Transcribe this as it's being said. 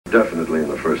definitely in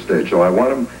the first stage, so I want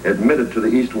them admitted to the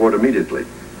East Ward immediately.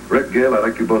 Rick, Gail, I'd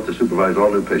like you both to supervise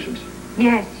all new patients.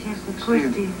 Yes, of course,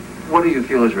 Steve. What do you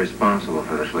feel is responsible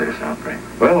for this latest outbreak?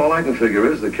 Well, all I can figure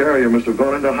is the carrier must have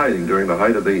gone into hiding during the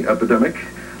height of the epidemic,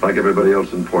 like everybody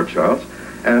else in Port Charles.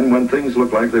 And when things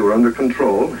looked like they were under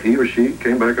control, he or she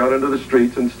came back out into the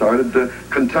streets and started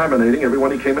contaminating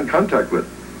everyone he came in contact with.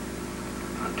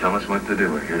 Well, tell us what to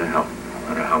do. We're here to help, no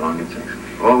matter how long it takes.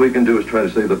 All we can do is try to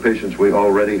save the patients we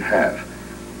already have,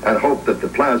 and hope that the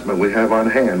plasma we have on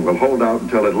hand will hold out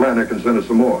until Atlanta can send us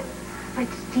some more. But,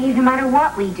 Steve, no matter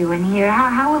what we do in here,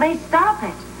 how will they stop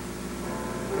it?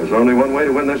 There's only one way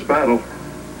to win this battle.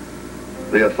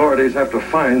 The authorities have to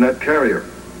find that carrier.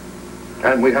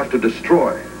 And we have to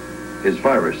destroy his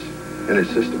virus in his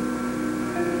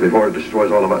system before it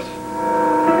destroys all of us.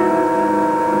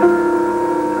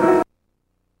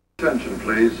 Attention,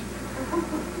 please.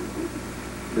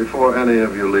 Before any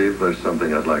of you leave, there's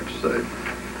something I'd like to say.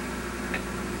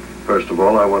 First of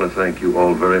all, I want to thank you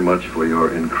all very much for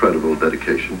your incredible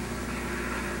dedication.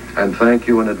 And thank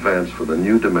you in advance for the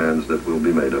new demands that will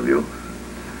be made of you.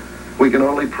 We can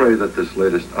only pray that this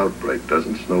latest outbreak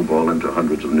doesn't snowball into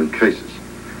hundreds of new cases.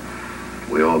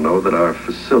 We all know that our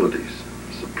facilities,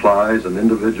 supplies, and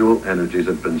individual energies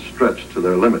have been stretched to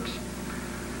their limits.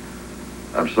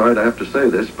 I'm sorry to have to say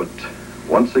this, but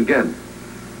once again,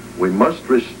 we must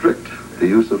restrict the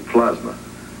use of plasma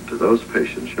to those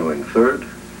patients showing third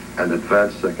and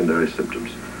advanced secondary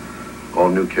symptoms. All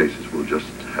new cases will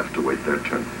just have to wait their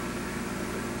turn.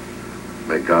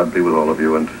 May God be with all of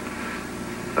you, and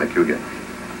thank you again.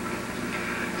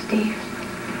 Steve,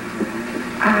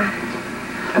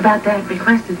 about that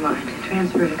request of mine to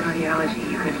transfer to cardiology,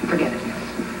 you could forget it.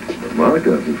 But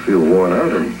Monica, if you feel worn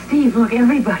out, and... Steve, look,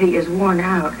 everybody is worn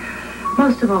out.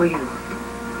 Most of all you.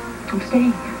 I'm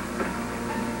staying.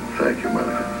 Thank you,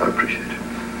 Monica. I appreciate it.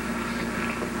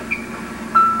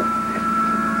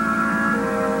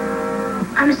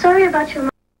 I'm sorry about your mom.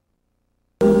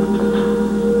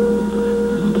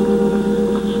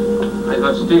 I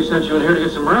thought Steve sent you in here to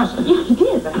get some rest. Yeah, he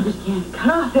did, but I just can't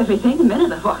cut off everything the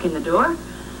minute I walk in the door. I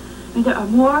mean, there are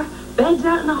more beds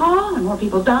out in the hall and more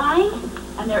people dying,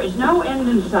 and there is no end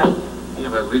in sight. Yeah,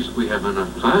 but at least we have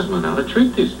enough plasma now to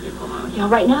treat these people, Monica. Yeah,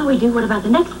 right now we do. What about the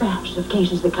next batch of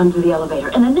cases that come through the elevator?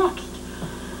 And the next?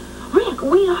 Rick,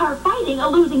 we are fighting a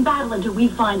losing battle until we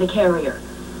find the carrier.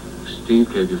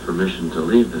 Steve gave you permission to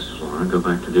leave this floor and go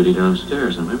back to duty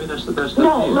downstairs, and maybe that's the best idea.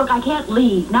 No, look, I can't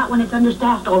leave. Not when it's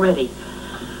understaffed already.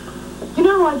 You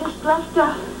know, I just left,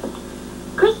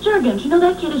 Chris Jurgens. You know,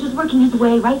 that kid is just working his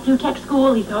way right through tech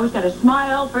school. He's always got a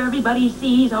smile for everybody he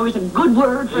sees, always a good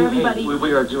word for everybody.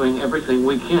 We are doing everything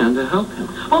we can to help him.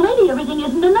 Well, maybe everything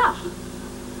isn't enough.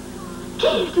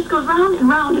 Gee, it just goes round and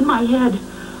round in my head.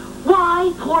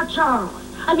 Why Port Charles?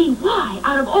 I mean, why,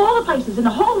 out of all the places in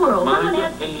the whole world, Monica,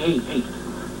 hey.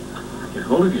 Get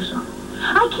hold of yourself.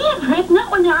 I can't, Rick,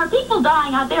 not when there are people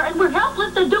dying out there and we're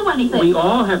helpless to do anything. We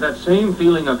all have that same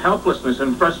feeling of helplessness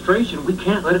and frustration. We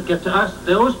can't let it get to us.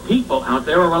 Those people out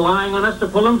there are relying on us to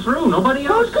pull them through. Nobody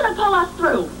else. Who's going to pull us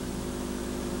through?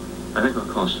 I think I'll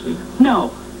call Steve.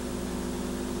 No.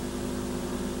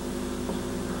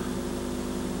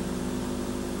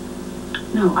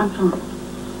 No, I'm fine.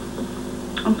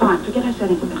 I'm fine. Forget I said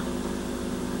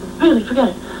anything. Really, forget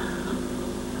it.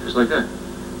 Just like that?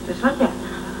 Just like that.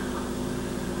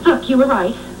 Look, you were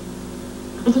right.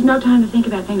 This is no time to think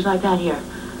about things like that here.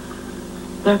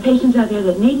 There are patients out there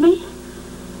that need me,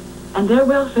 and their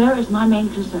welfare is my main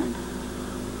concern.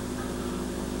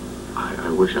 I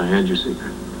wish I had your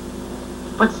secret.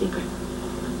 What secret?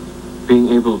 Being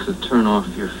able to turn off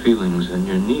your feelings and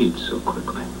your needs so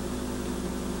quickly.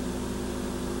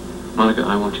 Monica,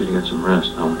 I want you to get some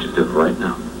rest. I want you to do it right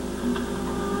now.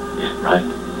 Yeah, right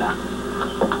now.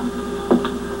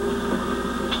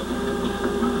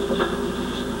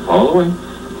 All the way.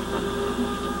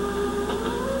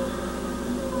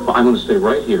 Well, I'm going to stay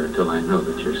right here until I know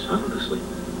that you're sound asleep.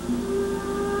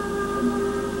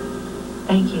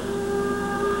 Thank you.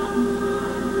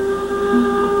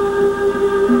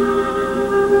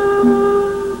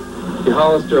 You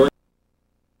Hollis, Joey.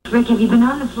 Rick, have you been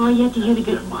on the floor yet to hear the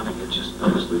good... Yeah, Monica just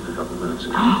fell asleep a couple minutes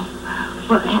ago. Oh,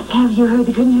 well, have you heard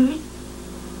the good news?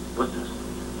 What does?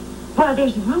 Well,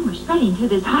 there's a rumor spreading through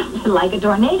this hospital like a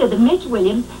tornado that Mitch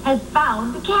Williams has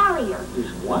found the carrier.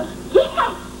 Is what?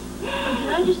 Yes! Did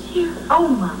I just hear? Oh,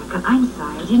 Monica, I'm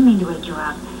sorry. I didn't mean to wake you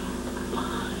up.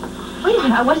 Wait a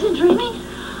minute, I wasn't dreaming?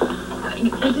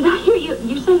 Did I hear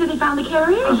you say that they found the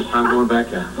carrier? I'm going back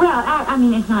there. Well, I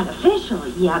mean, it's not official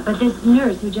yet, but this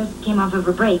nurse who just came off of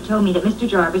her break told me that Mr.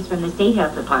 Jarvis from the State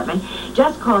Health Department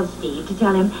just called Steve to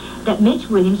tell him that Mitch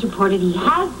Williams reported he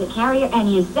has the carrier and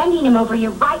he is sending him over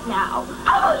here right now.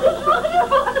 Oh, this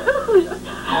wonderful news!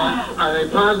 Are they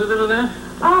positive of that?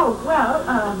 Oh, well,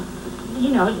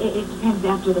 you know, it depends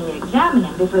after they examine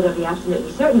him before they'll be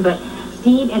absolutely certain, but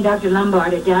Steve and Dr.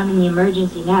 Lombard are down in the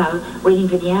emergency now, waiting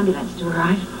for the ambulance to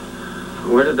arrive.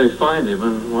 Where did they find him,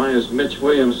 and why is Mitch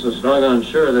Williams so doggone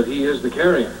sure that he is the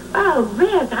carrier? Oh,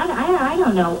 Rick, I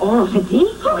don't know all the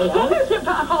details. Who cares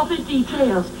about all the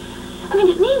details? I mean,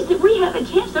 it means that we have a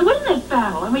chance to win this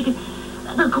battle, and we can...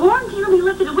 The quarantine will be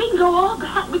lifted, and we can go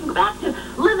back to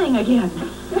living again.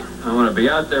 I want to be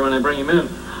out there when they bring him in.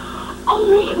 Oh,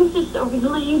 Rick, I'm just so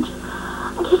relieved.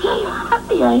 I can tell you how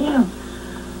happy I am.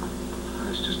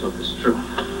 Let's just hope it's true.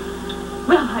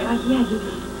 Well, yeah,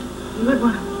 you would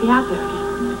want to be out there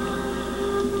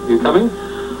again. You coming?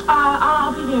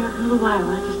 I'll be there in a little while.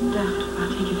 I'll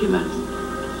take a few minutes.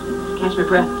 Catch my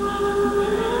breath.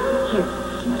 Here.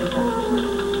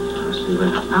 I'll see you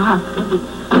later. Uh-huh.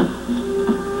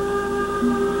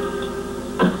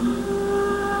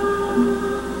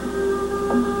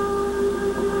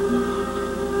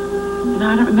 I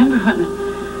don't remember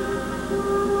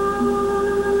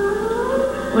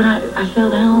when I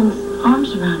felt Alan's arms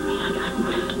around me. I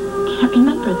can't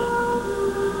remember that.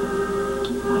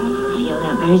 Well, you'll feel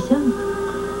that very soon.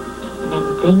 And then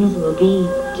things will be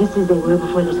just as they were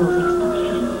before this whole thing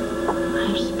started.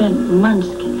 I've spent months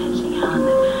convincing Alan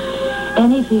that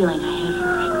any feeling I had for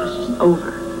Rick was just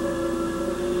over.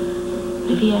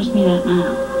 But if he asked me that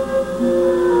now...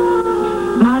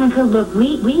 Monica, look,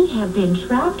 we have been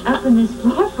trapped up in this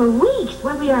floor for weeks,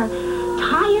 where we are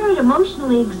tired,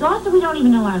 emotionally exhausted. We don't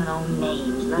even know our own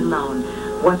names, let alone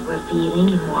what we're feeling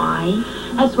and why.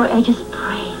 That's why I just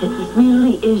pray that this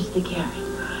really is the carrier.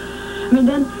 I mean,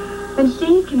 then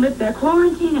Steve can lift their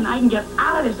quarantine and I can get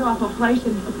out of this awful place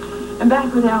and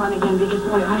back with Alan again, because,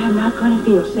 boy, I am not going to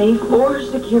feel safe or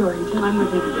secure until I'm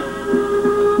with him again.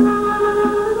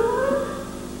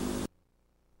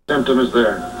 Symptom is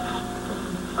there.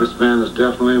 This man is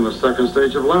definitely in the second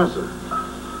stage of Lassa.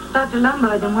 Dr.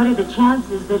 Lombard, then what are the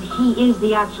chances that he is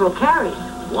the actual carrier?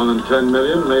 1 in 10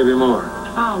 million, maybe more.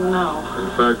 Oh, no. In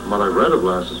fact, from what I've read of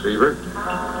Lassa Fever,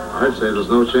 I'd say there's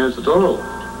no chance at all.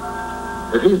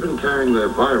 If he's been carrying the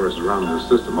virus around in his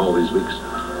system all these weeks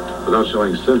without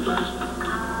showing symptoms,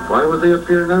 why would they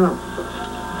appear now?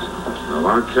 Well,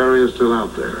 our carrier's still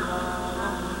out there.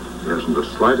 He hasn't the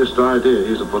slightest idea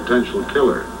he's a potential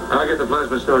killer. I'll get the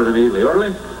plasma started immediately.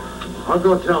 Orderly? I'll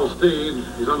go tell Steve.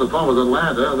 He's on the phone with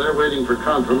Atlanta, and they're waiting for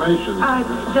confirmation.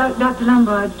 Dr.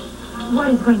 Lombard, what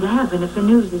is going to happen if the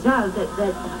news is out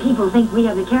that people think we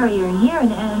have the carrier in here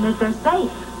and that they're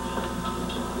safe?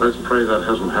 Let's pray that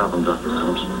hasn't happened, Dr.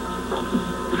 Adams.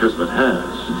 Because if it has,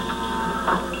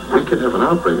 we could have an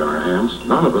outbreak on our hands.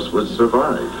 None of us would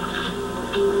survive.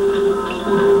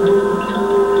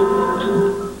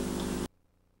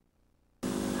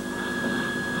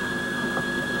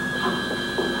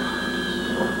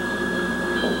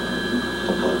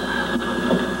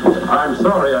 I'm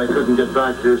sorry I couldn't get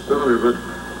back here sooner, but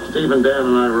Steve and Dan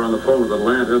and I were on the phone with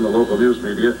Atlanta and the local news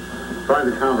media trying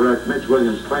to counteract Mitch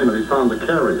Williams' claim that he found the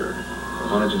carrier.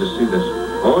 I wanted you to see this.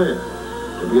 Oh, yeah.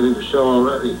 They're beginning to show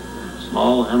already.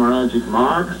 Small hemorrhagic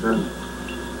marks and,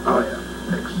 oh,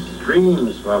 yeah,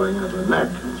 extreme swelling of the neck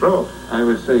and throat. I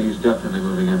would say he's definitely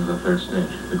moving into the third stage.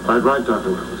 You're quite right,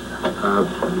 Dr.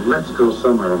 Willis. Let's go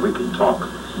somewhere where we can talk.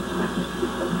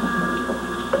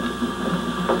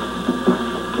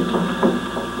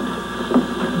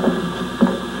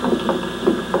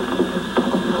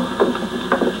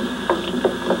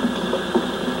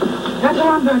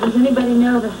 Does anybody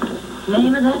know the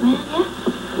name of that man yet?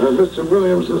 Mr.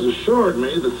 Williams has assured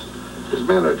me that his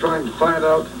men are trying to find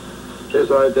out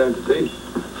his identity.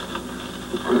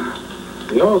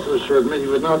 He also assured me he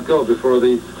would not go before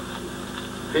the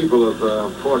people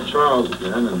of Port Charles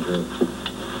again and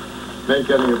make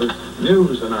any of his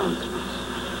news announcements.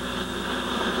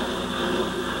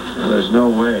 Well, there's no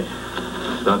way,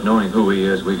 without knowing who he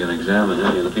is, we can examine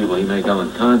any of the people he may come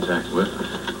in contact with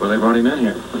before they brought him in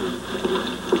here.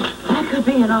 That could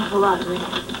be an awful lot, Rick,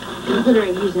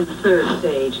 considering he's in the third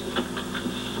stage.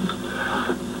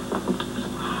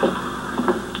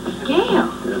 Gail,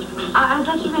 I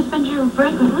thought you were going to spend your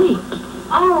break with Lee.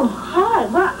 Oh, hi.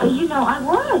 Well, you know, I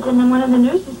was. And then one of the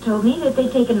nurses told me that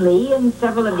they'd taken Lee and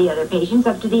several of the other patients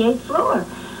up to the 8th floor.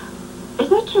 Is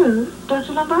that true,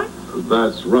 Dr. Lombard?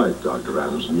 That's right, Dr.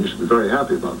 Adamson. You should be very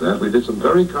happy about that. We did some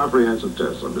very comprehensive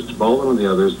tests on Mr. Baldwin and the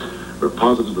others. We're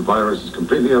positive the virus is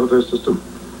completely out of their system.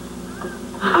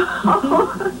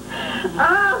 Oh,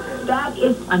 that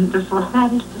is wonderful.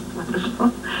 That is just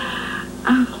wonderful.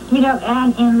 You know,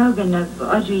 Anne Logan,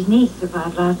 Audrey's niece,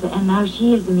 survived Lassa, and now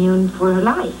she is immune for her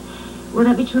life. Will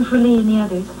that be true for Lee and the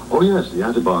others? Oh, yes. The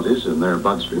antibodies in their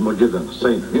bloodstream will give them the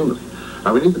same immunity.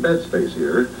 Now, we need the bed space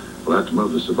here. We'll have to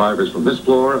move the survivors from this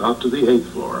floor up to the 8th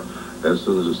floor as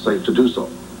soon as it's safe to do so.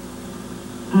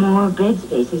 More bed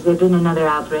space? Has there been another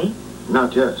outbreak?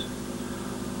 Not yet.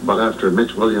 But after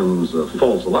Mitch Williams'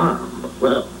 false alarm,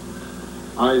 well,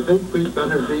 I think we'd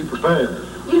better be prepared.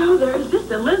 You know, there's just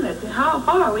a limit to how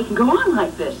far we can go on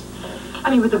like this.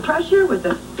 I mean, with the pressure, with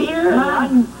the fear,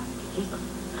 Mom, just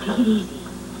take it easy.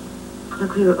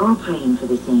 Look, we were all praying for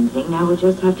the same thing. Now we'll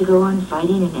just have to go on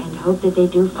fighting and hope that they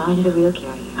do find the real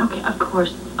carrier. Okay, of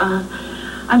course.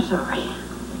 I'm sorry.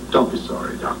 Don't be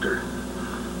sorry, Doctor.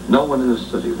 No one in the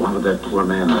city wanted that poor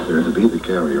man out there to be the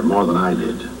carrier more than I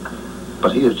did.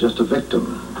 But he is just a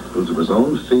victim who, through his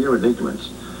own fear and ignorance,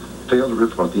 failed to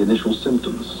report the initial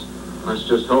symptoms. Let's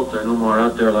just hope there are no more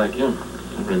out there like him.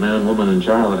 Every man, woman, and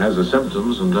child that has the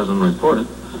symptoms and doesn't report it,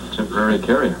 temporary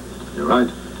carrier. You're right.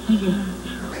 Thank you.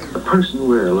 The person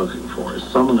we're looking for is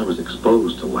someone who was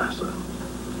exposed to Lassa,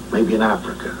 maybe in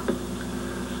Africa,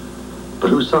 but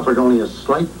who suffered only a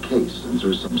slight case and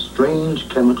through some strange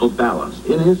chemical balance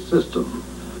in his system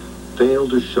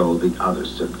failed to show the other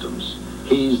symptoms.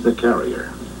 He's the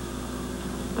carrier.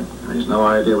 And he's no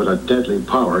idea what a deadly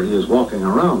power he is walking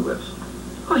around with.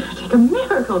 Oh, it would take a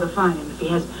miracle to find him if he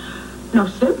has no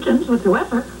symptoms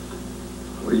whatsoever.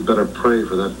 We'd better pray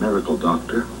for that miracle,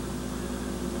 Doctor.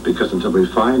 Because until we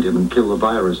find him and kill the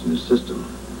virus in his system,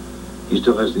 he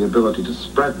still has the ability to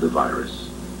spread the virus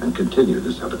and continue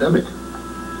this epidemic.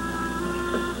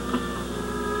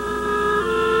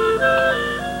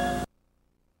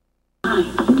 Hi,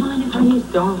 do you mind if I use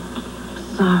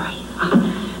Sorry. I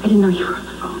didn't know you were on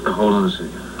the phone. Hold on a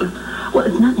second. Well,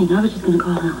 it's nothing. I was just going to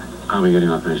call Ellen. I'll be getting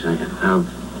off in a second.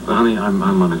 Honey, I'm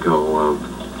gonna go.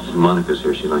 Monica's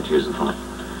here. She'd like to use the phone.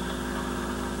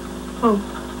 Oh.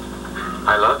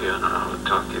 I love you, and I'll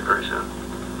talk to you very soon.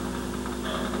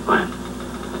 Bye.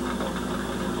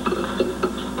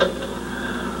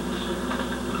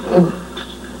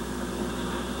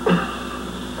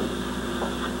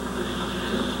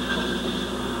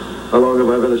 How long have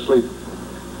I been asleep?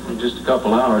 Just a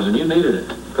couple hours, and you needed it.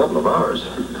 A couple of hours.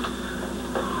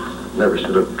 Never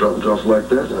should have dropped off like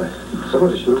that.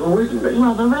 Somebody should have awakened me.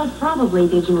 Well, the rest probably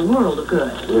did you a world of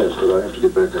good. Yes, but I have to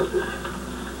get back up there.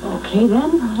 Okay,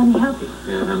 then. Let me help you.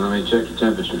 Yeah, then let me check your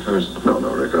temperature first. No,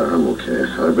 Rick, I'm okay.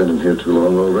 I've been in here too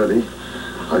long already.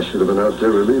 I should have been out there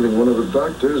relieving one of the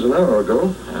doctors an hour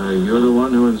ago. You're the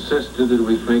one who insisted that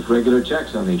we make regular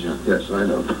checks on each other. Yes, I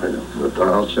know. But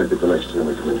I'll check it the next time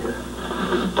I come in here.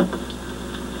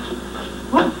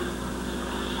 What?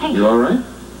 Hey. You all right?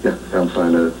 Yeah, I'm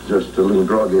fine. Just a little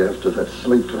groggy after that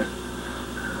sleep.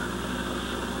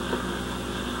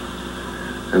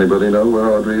 Anybody know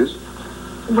where Audrey is?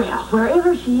 Well,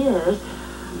 wherever she is,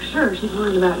 I'm sure she's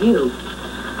worried about you.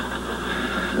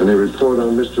 Any report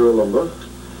on Mr. Olumba?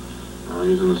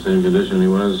 He's in the same condition he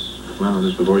was, well,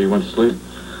 just before you went to sleep.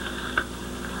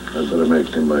 I'd better make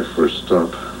him my first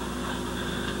stop.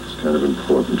 It's kind of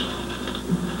important.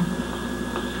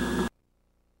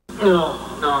 No,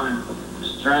 I'm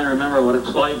just trying to remember what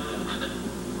it's like.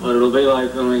 What it'll be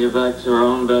like when we get back to our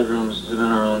own bedrooms, sit in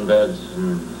our own beds,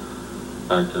 and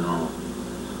back to normal.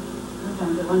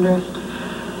 Sometimes I wonder if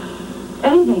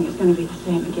anything is going to be the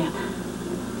same again.